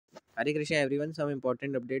Hare Krishna everyone, some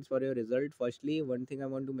important updates for your result. Firstly, one thing I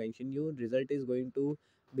want to mention you, result is going to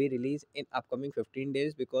be released in upcoming 15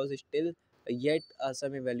 days because still yet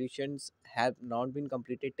some evaluations have not been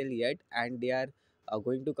completed till yet, and they are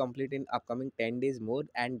going to complete in upcoming 10 days more,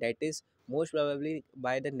 and that is most probably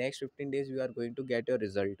by the next 15 days you are going to get your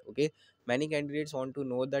result. Okay, many candidates want to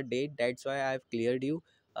know the date, that's why I have cleared you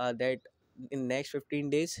that in next 15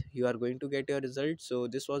 days you are going to get your result. So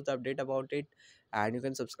this was the update about it, and you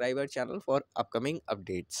can subscribe our channel for upcoming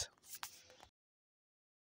updates.